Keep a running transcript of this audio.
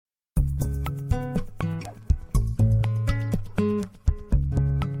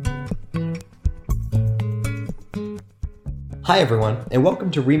Hi everyone, and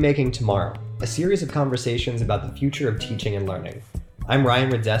welcome to Remaking Tomorrow, a series of conversations about the future of teaching and learning. I'm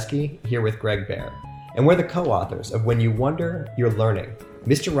Ryan Radzeski, here with Greg Baer, and we're the co-authors of When You Wonder, You're Learning,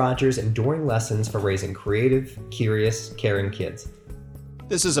 Mr. Rogers' enduring lessons for raising creative, curious, caring kids.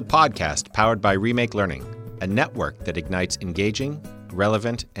 This is a podcast powered by Remake Learning, a network that ignites engaging,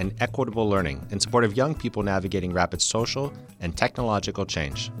 relevant, and equitable learning in support of young people navigating rapid social and technological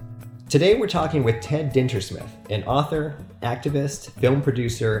change. Today we're talking with Ted Dintersmith, an author, activist, film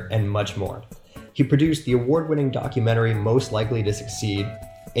producer, and much more. He produced the award-winning documentary Most Likely to Succeed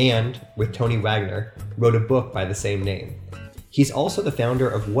and, with Tony Wagner, wrote a book by the same name. He's also the founder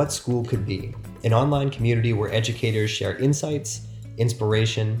of What School Could Be, an online community where educators share insights,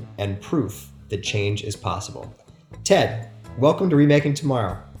 inspiration, and proof that change is possible. Ted, welcome to Remaking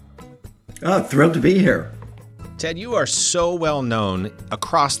Tomorrow. Oh, thrilled to be here. Ted, you are so well known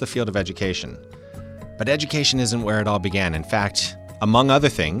across the field of education. But education isn't where it all began. In fact, among other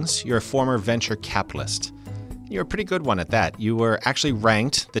things, you're a former venture capitalist. You're a pretty good one at that. You were actually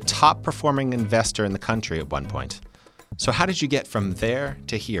ranked the top performing investor in the country at one point. So how did you get from there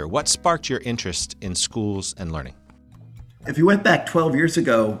to here? What sparked your interest in schools and learning? If you went back 12 years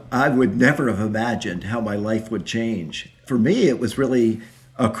ago, I would never have imagined how my life would change. For me, it was really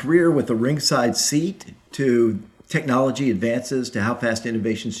a career with a ringside seat to technology advances, to how fast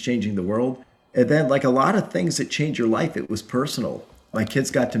innovation's changing the world. And then, like a lot of things that change your life, it was personal. My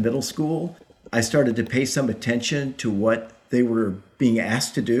kids got to middle school. I started to pay some attention to what they were being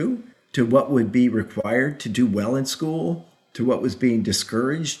asked to do, to what would be required to do well in school, to what was being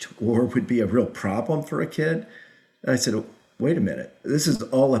discouraged or would be a real problem for a kid. And I said, oh, wait a minute, this is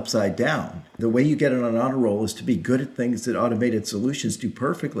all upside down. The way you get on an honor roll is to be good at things that automated solutions do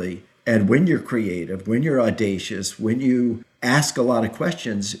perfectly. And when you're creative, when you're audacious, when you ask a lot of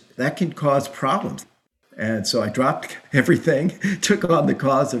questions, that can cause problems. And so I dropped everything, took on the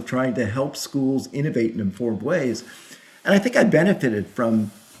cause of trying to help schools innovate in informed ways. And I think I benefited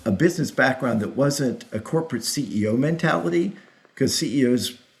from a business background that wasn't a corporate CEO mentality, because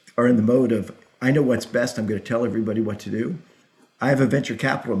CEOs are in the mode of, I know what's best, I'm going to tell everybody what to do. I have a venture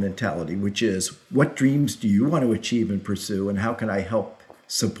capital mentality, which is, what dreams do you want to achieve and pursue, and how can I help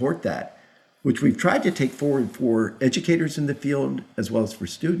support that, which we've tried to take forward for educators in the field as well as for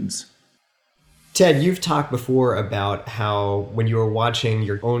students. Ted, you've talked before about how when you were watching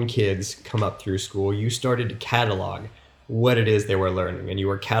your own kids come up through school, you started to catalog what it is they were learning, and you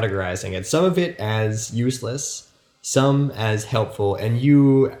were categorizing it, some of it as useless, some as helpful, and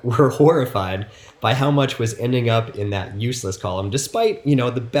you were horrified by how much was ending up in that useless column, despite,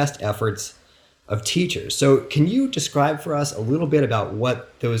 the best efforts of teachers. So can you describe for us a little bit about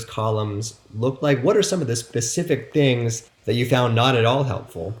what those columns look like? What are some of the specific things that you found not at all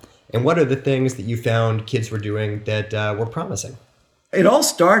helpful? And what are the things that you found kids were doing that were promising? It all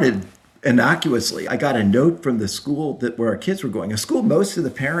started innocuously. I got a note from the school where our kids were going, a school most of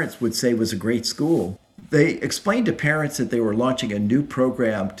the parents would say was a great school. They explained to parents that they were launching a new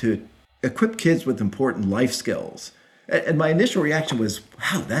program to equip kids with important life skills. And my initial reaction was,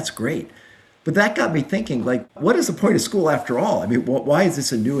 wow, that's great. But that got me thinking, what is the point of school after all? I mean, why is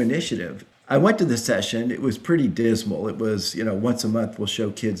this a new initiative? I went to the session. It was pretty dismal. It was, once a month we'll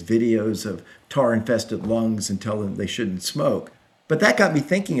show kids videos of tar-infested lungs and tell them they shouldn't smoke. But that got me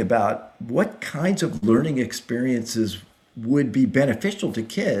thinking about what kinds of learning experiences would be beneficial to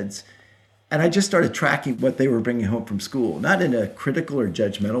kids. And I just started tracking what they were bringing home from school, not in a critical or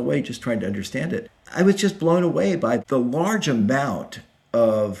judgmental way, just trying to understand it. I was just blown away by the large amount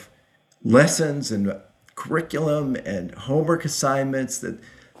of lessons and curriculum and homework assignments that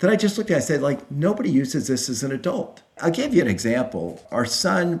I just looked at. I said, nobody uses this as an adult. I'll give you an example. Our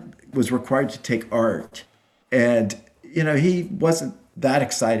son was required to take art, and he wasn't that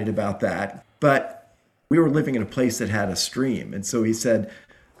excited about that, but we were living in a place that had a stream. And so he said,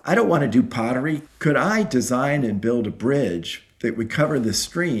 I don't want to do pottery. Could I design and build a bridge that would cover the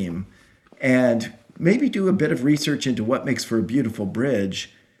stream and maybe do a bit of research into what makes for a beautiful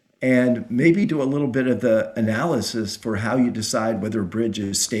bridge, and maybe do a little bit of the analysis for how you decide whether a bridge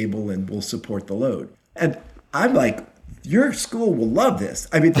is stable and will support the load. And I'm like, your school will love this.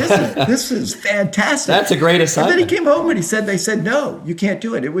 I mean, this is fantastic. That's a great assignment. And then he came home and they said, no, you can't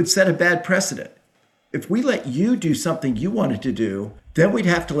do it. It would set a bad precedent. If we let you do something you wanted to do, then we'd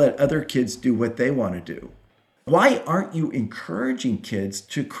have to let other kids do what they want to do. Why aren't you encouraging kids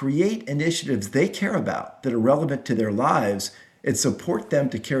to create initiatives they care about that are relevant to their lives and support them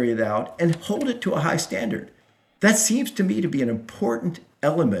to carry it out and hold it to a high standard? That seems to me to be an important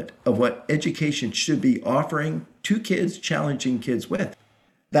element of what education should be offering to kids, challenging kids with.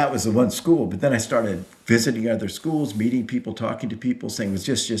 That was the one school. But then I started visiting other schools, meeting people, talking to people, saying it was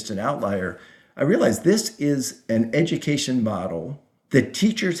just an outlier. I realized this is an education model that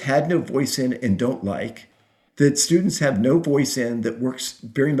teachers had no voice in and don't like, that students have no voice in, that works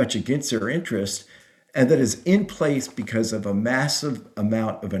very much against their interest, and that is in place because of a massive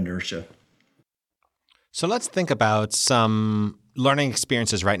amount of inertia. So let's think about some learning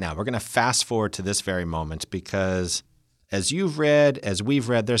experiences right now. We're going to fast forward to this very moment because as you've read, as we've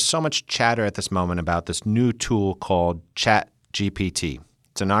read, there's so much chatter at this moment about this new tool called ChatGPT.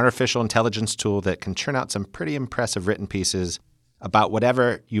 It's an artificial intelligence tool that can churn out some pretty impressive written pieces about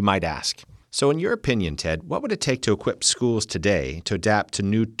whatever you might ask. So in your opinion, Ted, what would it take to equip schools today to adapt to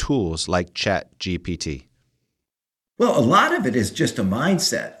new tools like ChatGPT? Well, a lot of it is just a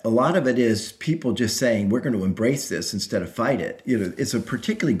mindset. A lot of it is people just saying, we're going to embrace this instead of fight it. It's a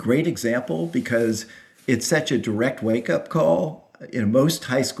particularly great example because it's such a direct wake-up call. Most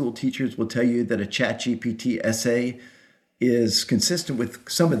high school teachers will tell you that a ChatGPT essay is consistent with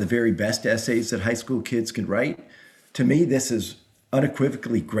some of the very best essays that high school kids can write. To me, this is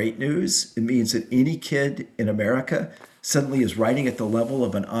unequivocally great news. It means that any kid in America suddenly is writing at the level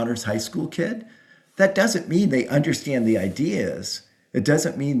of an honors high school kid. That doesn't mean they understand the ideas. It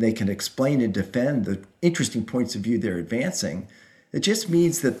doesn't mean they can explain and defend the interesting points of view they're advancing. It just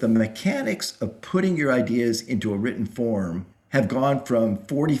means that the mechanics of putting your ideas into a written form have gone from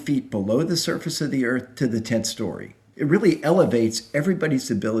 40 feet below the surface of the earth to the 10th story. It really elevates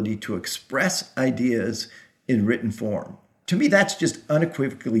everybody's ability to express ideas in written form. To me, that's just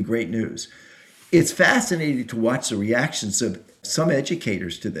unequivocally great news. It's fascinating to watch the reactions of some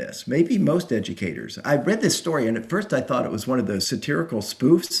educators to this, maybe most educators. I read this story, and at first I thought it was one of those satirical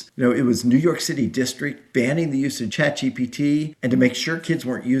spoofs. It was New York City District banning the use of ChatGPT, and to make sure kids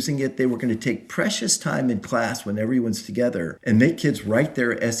weren't using it, they were going to take precious time in class when everyone's together and make kids write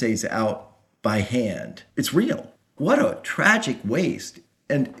their essays out by hand. It's real. What a tragic waste.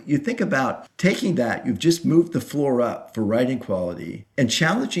 And you think about taking that, you've just moved the floor up for writing quality and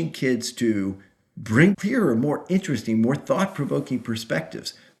challenging kids to bring clearer, more interesting, more thought-provoking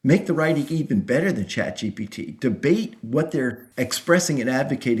perspectives. Make the writing even better than ChatGPT. Debate what they're expressing and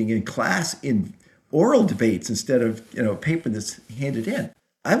advocating in class in oral debates instead of paper that's handed in.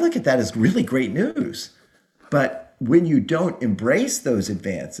 I look at that as really great news. But when you don't embrace those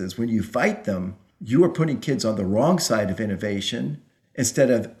advances, when you fight them, you are putting kids on the wrong side of innovation instead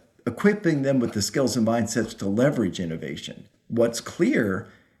of equipping them with the skills and mindsets to leverage innovation. What's clear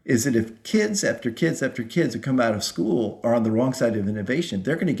is that if kids after kids after kids who come out of school are on the wrong side of innovation,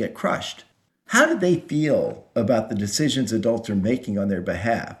 they're going to get crushed. How do they feel about the decisions adults are making on their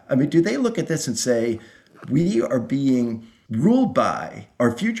behalf? I mean, do they look at this and say, we are being ruled by,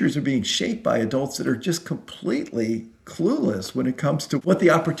 our futures are being shaped by adults that are just completely clueless when it comes to what the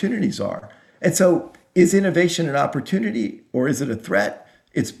opportunities are? And so is innovation an opportunity or is it a threat?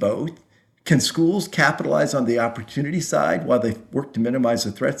 It's both. Can schools capitalize on the opportunity side while they work to minimize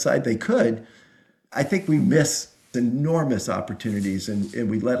the threat side? They could. I think we miss enormous opportunities and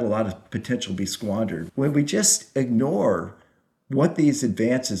we let a lot of potential be squandered when we just ignore what these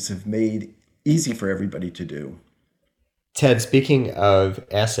advances have made easy for everybody to do. Ted, speaking of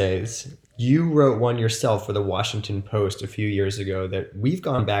essays, you wrote one yourself for the Washington Post a few years ago that we've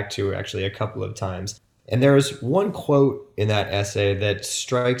gone back to actually a couple of times. And there's one quote in that essay that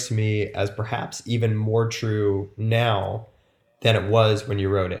strikes me as perhaps even more true now than it was when you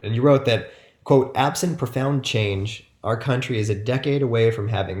wrote it. And you wrote that, quote, absent profound change, our country is a decade away from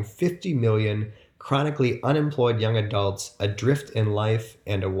having 50 million chronically unemployed young adults adrift in life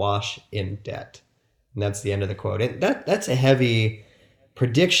and awash in debt. And that's the end of the quote. And that's a heavy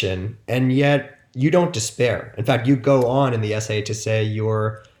prediction, and yet you don't despair. In fact, you go on in the essay to say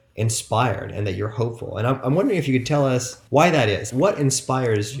you're inspired and that you're hopeful. And I'm wondering if you could tell us why that is. What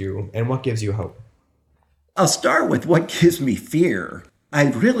inspires you and what gives you hope? I'll start with what gives me fear. I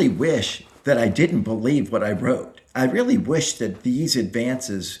really wish that I didn't believe what I wrote. I really wish that these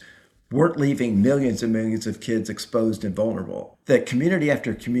advances weren't leaving millions and millions of kids exposed and vulnerable, that community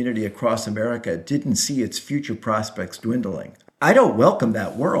after community across America didn't see its future prospects dwindling. I don't welcome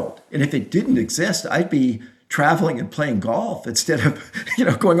that world. And if it didn't exist, I'd be traveling and playing golf instead of,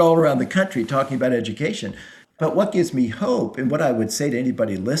 going all around the country talking about education. But what gives me hope, and what I would say to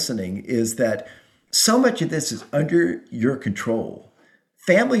anybody listening, is that so much of this is under your control.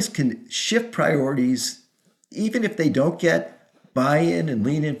 Families can shift priorities, even if they don't get buy-in and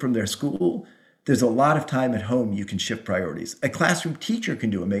lean in from their school. There's a lot of time at home you can shift priorities. A classroom teacher can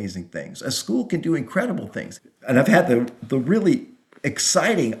do amazing things. A school can do incredible things. And I've had the really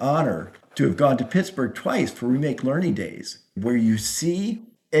exciting honor to have gone to Pittsburgh twice for Remake Learning Days, where you see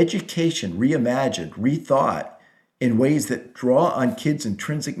education reimagined, rethought in ways that draw on kids'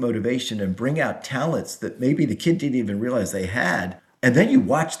 intrinsic motivation and bring out talents that maybe the kid didn't even realize they had. And then you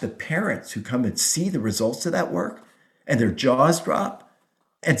watch the parents who come and see the results of that work and their jaws drop.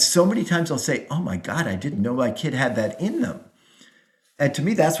 And so many times they'll say, oh my God, I didn't know my kid had that in them. And to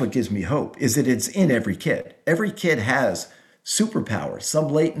me, that's what gives me hope, is that it's in every kid. Every kid has superpowers, some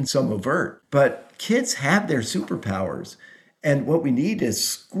latent, some overt, but kids have their superpowers. And what we need is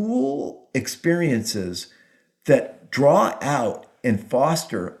school experiences that draw out and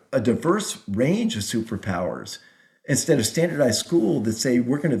foster a diverse range of superpowers instead of standardized school that say,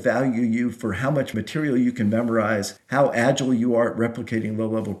 we're going to value you for how much material you can memorize, how agile you are at replicating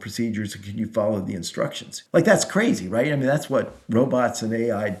low-level procedures, and can you follow the instructions. Like, that's crazy, right? I mean, that's what robots and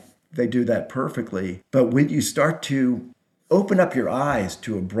AI, they do that perfectly. But when you start to open up your eyes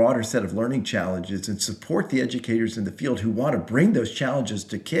to a broader set of learning challenges and support the educators in the field who want to bring those challenges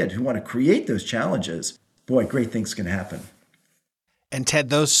to kids, who want to create those challenges, boy, great things can happen. And Ted,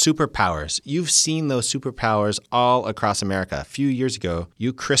 those superpowers, you've seen those superpowers all across America. A few years ago,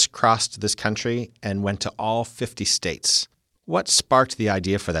 you crisscrossed this country and went to all 50 states. What sparked the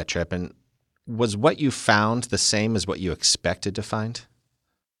idea for that trip? And was what you found the same as what you expected to find?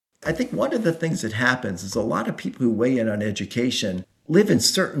 I think one of the things that happens is a lot of people who weigh in on education live in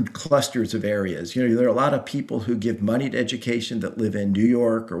certain clusters of areas. You know, there are a lot of people who give money to education that live in New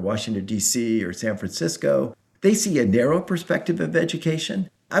York or Washington, D.C. or San Francisco. They see a narrow perspective of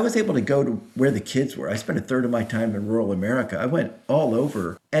education. I was able to go to where the kids were. I spent a third of my time in rural America. I went all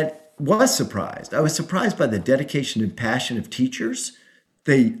over and was surprised. I was surprised by the dedication and passion of teachers.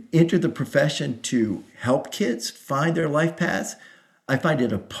 They entered the profession to help kids find their life paths. I find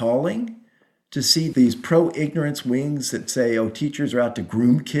it appalling to see these pro-ignorance wings that say, oh, teachers are out to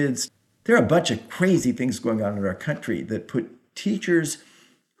groom kids. There are a bunch of crazy things going on in our country that put teachers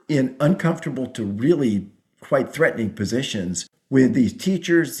in uncomfortable to really quite threatening positions when these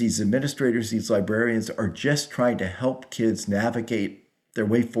teachers, these administrators, these librarians are just trying to help kids navigate their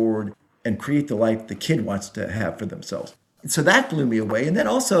way forward and create the life the kid wants to have for themselves. So that blew me away. And then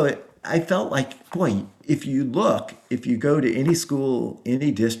also, I felt like, boy, if you go to any school,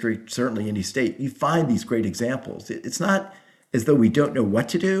 any district, certainly any state, you find these great examples. It's not as though we don't know what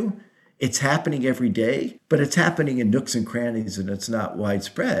to do. It's happening every day, but it's happening in nooks and crannies and it's not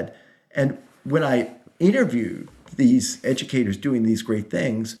widespread. And when I interviewed these educators doing these great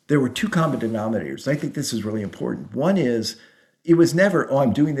things, there were two common denominators. I think this is really important. One is, it was never, oh,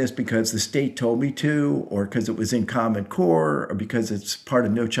 I'm doing this because the state told me to, or because it was in Common Core, or because it's part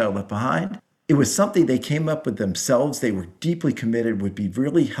of No Child Left Behind. It was something they came up with themselves. They were deeply committed, would be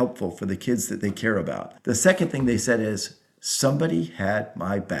really helpful for the kids that they care about. The second thing they said is, somebody had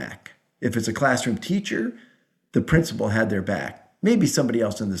my back. If it's a classroom teacher, the principal had their back. Maybe somebody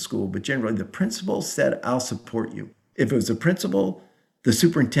else in the school, but generally the principal said, I'll support you. If it was a principal, the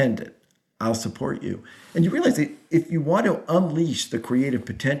superintendent, I'll support you. And you realize that if you want to unleash the creative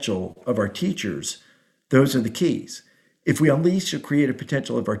potential of our teachers, those are the keys. If we unleash the creative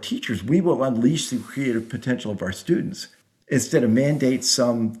potential of our teachers, we will unleash the creative potential of our students instead of mandate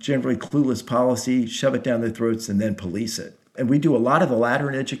some generally clueless policy, shove it down their throats, and then police it. And we do a lot of the latter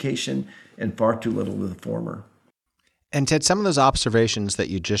in education and far too little of the former. And Ted, some of those observations that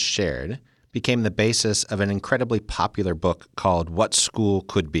you just shared became the basis of an incredibly popular book called What School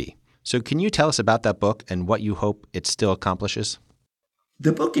Could Be. So can you tell us about that book and what you hope it still accomplishes?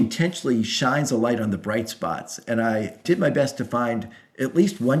 The book intentionally shines a light on the bright spots, and I did my best to find at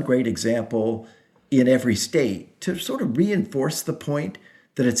least one great example in every state to sort of reinforce the point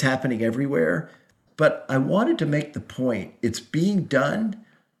that it's happening everywhere. But I wanted to make the point it's being done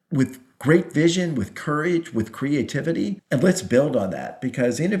with great vision, with courage, with creativity. And let's build on that,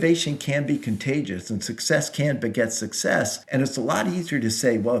 because innovation can be contagious and success can beget success. And it's a lot easier to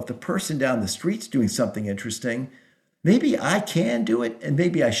say, well, if the person down the street's doing something interesting, maybe I can do it and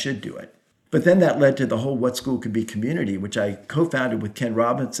maybe I should do it. But then that led to the whole What School Could Be community, which I co-founded with Ken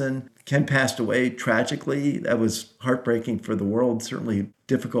Robinson. Ken passed away tragically. That was heartbreaking for the world, certainly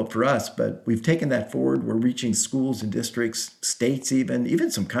difficult for us, but we've taken that forward. We're reaching schools and districts, states even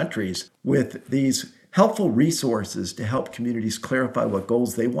some countries, with these helpful resources to help communities clarify what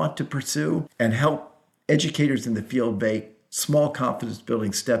goals they want to pursue and help educators in the field make small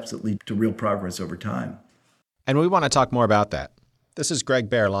confidence-building steps that lead to real progress over time. And we want to talk more about that. This is Greg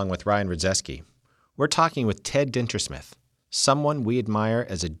Baer along with Ryan Rudzeski. We're talking with Ted Dintersmith, someone we admire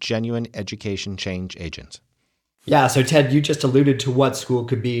as a genuine education change agent. Yeah, so Ted, you just alluded to What School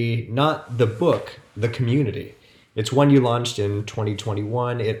Could Be, not the book, the community. It's one you launched in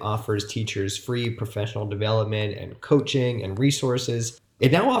 2021. It offers teachers free professional development and coaching and resources.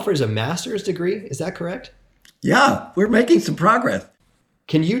 It now offers a master's degree. Is that correct? Yeah, we're making some progress.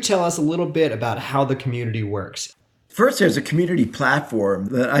 Can you tell us a little bit about how the community works? First, there's a community platform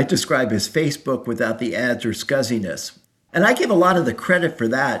that I describe as Facebook without the ads or scuzziness. And I give a lot of the credit for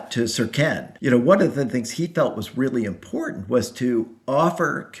that to Sir Ken. One of the things he felt was really important was to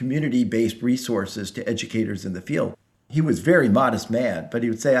offer community-based resources to educators in the field. He was a very modest man, but he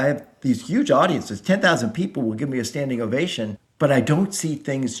would say, I have these huge audiences, 10,000 people will give me a standing ovation, but I don't see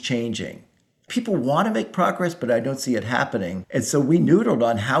things changing. People want to make progress, but I don't see it happening. And so we noodled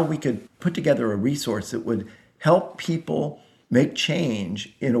on how we could put together a resource that would help people make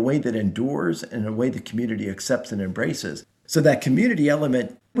change in a way that endures and in a way the community accepts and embraces. So that community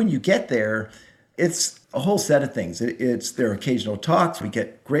element, when you get there, it's a whole set of things. It's their occasional talks. We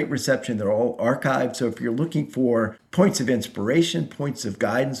get great reception. They're all archived. So if you're looking for points of inspiration, points of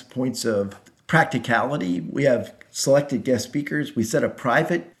guidance, points of practicality, we have selected guest speakers. We set up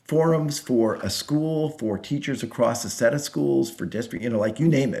private forums for a school, for teachers across a set of schools, for district, like you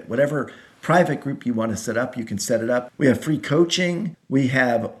name it, whatever private group you want to set up, you can set it up. We have free coaching. We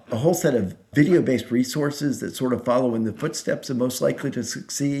have a whole set of video-based resources that sort of follow in the footsteps of most likely to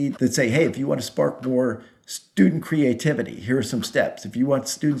succeed, that say, hey, if you want to spark more student creativity, here are some steps. If you want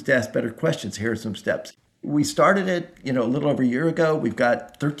students to ask better questions, here are some steps. We started it, a little over a year ago. We've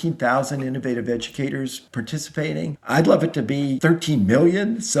got 13,000 innovative educators participating. I'd love it to be 13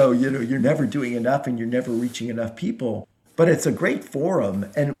 million. So, you're never doing enough and you're never reaching enough people. But it's a great forum.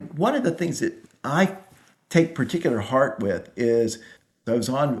 And one of the things that I take particular heart with is I was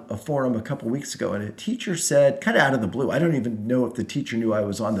on a forum a couple weeks ago and a teacher said, kind of out of the blue, I don't even know if the teacher knew I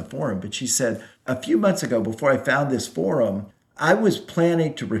was on the forum, but she said, a few months ago before I found this forum, I was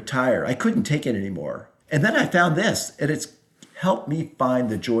planning to retire. I couldn't take it anymore. And then I found this, and it's helped me find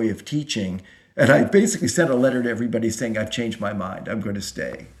the joy of teaching. And I basically sent a letter to everybody saying, I've changed my mind. I'm going to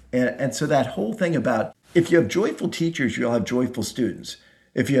stay. And so that whole thing about if you have joyful teachers, you'll have joyful students.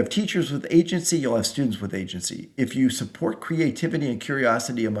 If you have teachers with agency, you'll have students with agency. If you support creativity and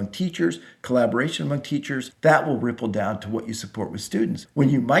curiosity among teachers, collaboration among teachers, that will ripple down to what you support with students. When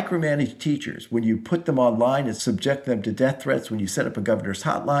you micromanage teachers, when you put them online and subject them to death threats, when you set up a governor's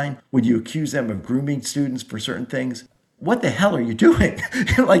hotline, when you accuse them of grooming students for certain things, what the hell are you doing?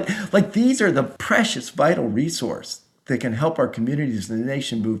 like these are the precious, vital resource that can help our communities and the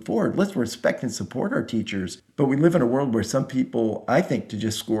nation move forward. Let's respect and support our teachers. But we live in a world where some people, I think, to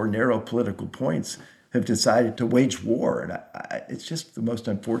just score narrow political points, have decided to wage war. And it's just the most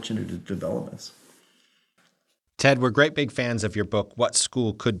unfortunate of developments. Ted, we're great big fans of your book, What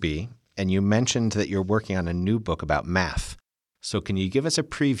School Could Be. And you mentioned that you're working on a new book about math. So can you give us a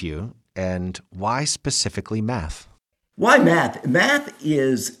preview, and why specifically math? Why math? Math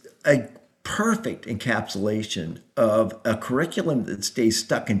is a perfect encapsulation of a curriculum that stays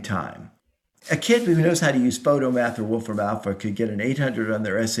stuck in time. A kid who knows how to use photomath or Wolfram Alpha could get an 800 on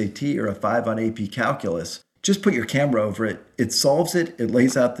their SAT or a 5 on AP Calculus. Just put your camera over it. It solves it, it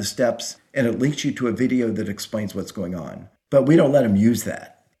lays out the steps, and it links you to a video that explains what's going on. But we don't let them use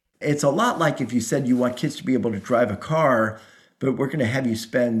that. It's a lot like if you said you want kids to be able to drive a car, but we're going to have you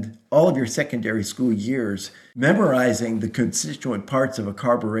spend all of your secondary school years memorizing the constituent parts of a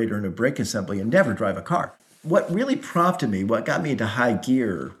carburetor and a brake assembly and never drive a car. What really prompted me, what got me into high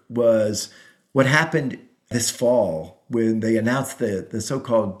gear, was what happened this fall when they announced the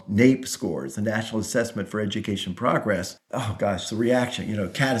so-called NAEP scores, the National Assessment for Education Progress. Oh gosh, the reaction,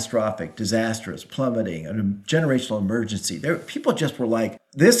 catastrophic, disastrous, plummeting, a generational emergency. People just were like,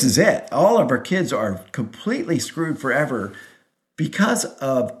 this is it. All of our kids are completely screwed forever because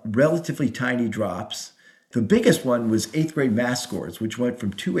of relatively tiny drops. The biggest one was 8th grade math scores, which went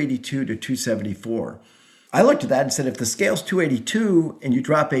from 282 to 274. I looked at that and said, if the scale's 282 and you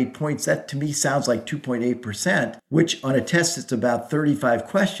drop 8 points, that to me sounds like 2.8%, which on a test that's about 35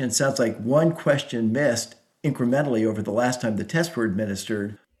 questions sounds like one question missed incrementally over the last time the tests were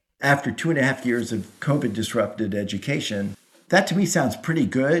administered after 2.5 years of COVID-disrupted education. That to me sounds pretty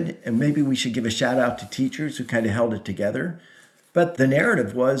good, and maybe we should give a shout out to teachers who kind of held it together. But the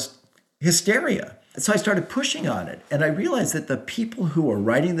narrative was hysteria. So I started pushing on it. And I realized that the people who were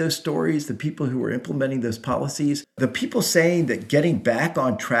writing those stories, the people who were implementing those policies, the people saying that getting back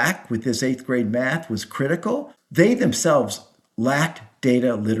on track with this 8th grade math was critical, they themselves lacked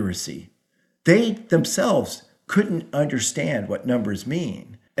data literacy. They themselves couldn't understand what numbers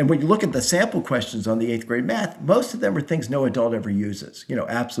mean. And when you look at the sample questions on the 8th grade math, most of them are things no adult ever uses.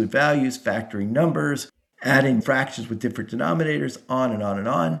 Absolute values, factoring numbers, adding fractions with different denominators, on and on and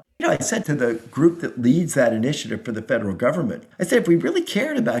on. I said to the group that leads that initiative for the federal government, I said, if we really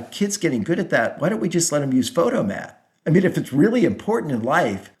cared about kids getting good at that, why don't we just let them use photomath? I mean, if it's really important in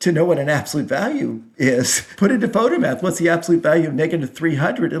life to know what an absolute value is, put into photomath, what's the absolute value of negative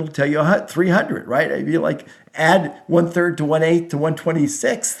 300? It'll tell you 300, right? I mean, like add 1/3 to 1/8 to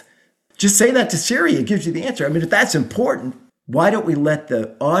 1/26. Just say that to Siri, it gives you the answer. I mean, if that's important, why don't we let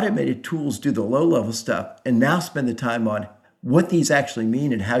the automated tools do the low-level stuff and now spend the time on what these actually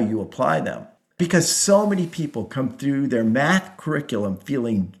mean and how you apply them? Because so many people come through their math curriculum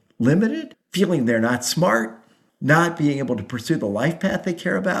feeling limited, feeling they're not smart, not being able to pursue the life path they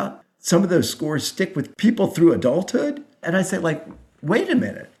care about. Some of those scores stick with people through adulthood. And I say, like, wait a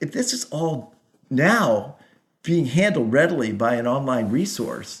minute. If this is all now being handled readily by an online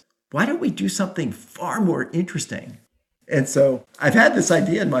resource, why don't we do something far more interesting? And so I've had this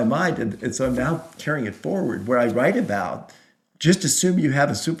idea in my mind, and so I'm now carrying it forward, where I write about, just assume you have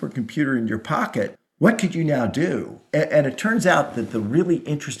a supercomputer in your pocket. What could you now do? And it turns out that the really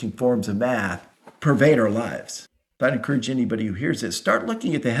interesting forms of math pervade our lives. I'd encourage anybody who hears this, start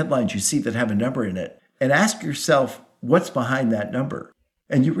looking at the headlines you see that have a number in it and ask yourself, what's behind that number?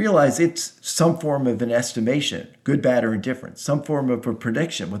 And you realize it's some form of an estimation, good, bad, or indifferent, some form of a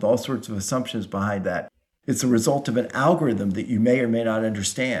prediction with all sorts of assumptions behind that. It's a result of an algorithm that you may or may not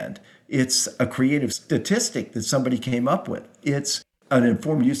understand. It's a creative statistic that somebody came up with. It's an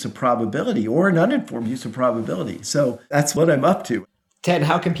informed use of probability or an uninformed use of probability. So that's what I'm up to. Ted,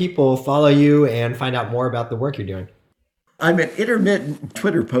 how can people follow you and find out more about the work you're doing? I'm an intermittent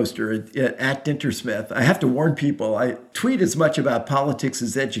Twitter poster at Dintersmith. I have to warn people, I tweet as much about politics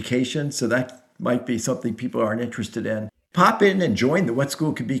as education, so that might be something people aren't interested in. Pop in and join the What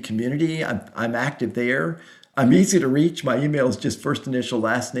School Could Be community. I'm active there. I'm easy to reach. My email is just first initial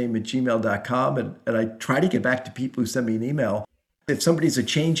last name @gmail.com, and I try to get back to people who send me an email. If somebody's a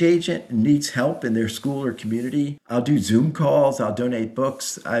change agent and needs help in their school or community, I'll do Zoom calls, I'll donate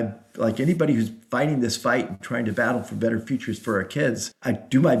books. Like anybody who's fighting this fight and trying to battle for better futures for our kids, I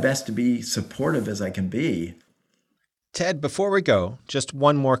do my best to be supportive as I can be. Ted, before we go, just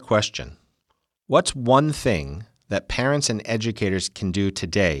one more question. What's one thing that parents and educators can do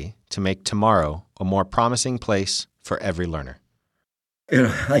today to make tomorrow a more promising place for every learner?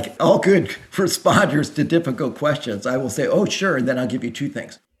 Like all good responders to difficult questions, I will say, oh, sure, and then I'll give you two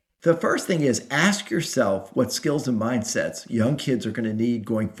things. The first thing is ask yourself what skills and mindsets young kids are going to need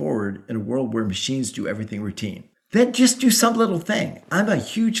going forward in a world where machines do everything routine. Then just do some little thing. I'm a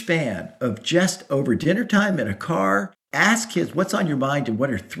huge fan of just over dinner time in a car, ask kids what's on your mind and what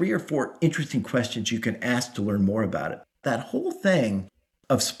are 3 or 4 interesting questions you can ask to learn more about it. That whole thing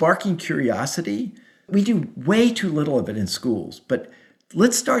of sparking curiosity, we do way too little of it in schools, but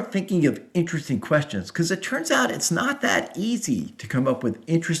let's start thinking of interesting questions because it turns out it's not that easy to come up with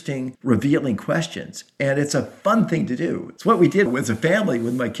interesting, revealing questions. And it's a fun thing to do. It's what we did as a family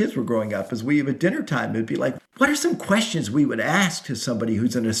when my kids were growing up is we have a dinner time. It'd be like, what are some questions we would ask to somebody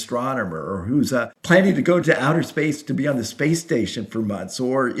who's an astronomer or who's planning to go to outer space to be on the space station for months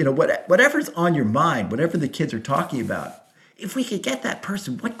or, whatever's on your mind, whatever the kids are talking about. If we could get that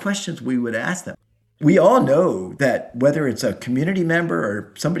person, what questions we would ask them. We all know that whether it's a community member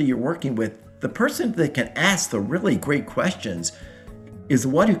or somebody you're working with, the person that can ask the really great questions is the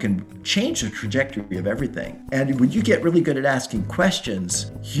one who can change the trajectory of everything. And when you get really good at asking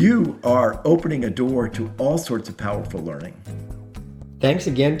questions, you are opening a door to all sorts of powerful learning. Thanks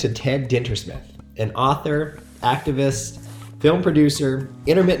again to Ted Dintersmith, an author, activist, film producer,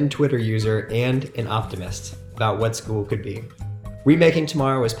 intermittent Twitter user, and an optimist about what school could be. Remaking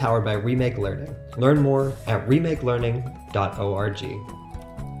Tomorrow is powered by Remake Learning. Learn more at remakelearning.org.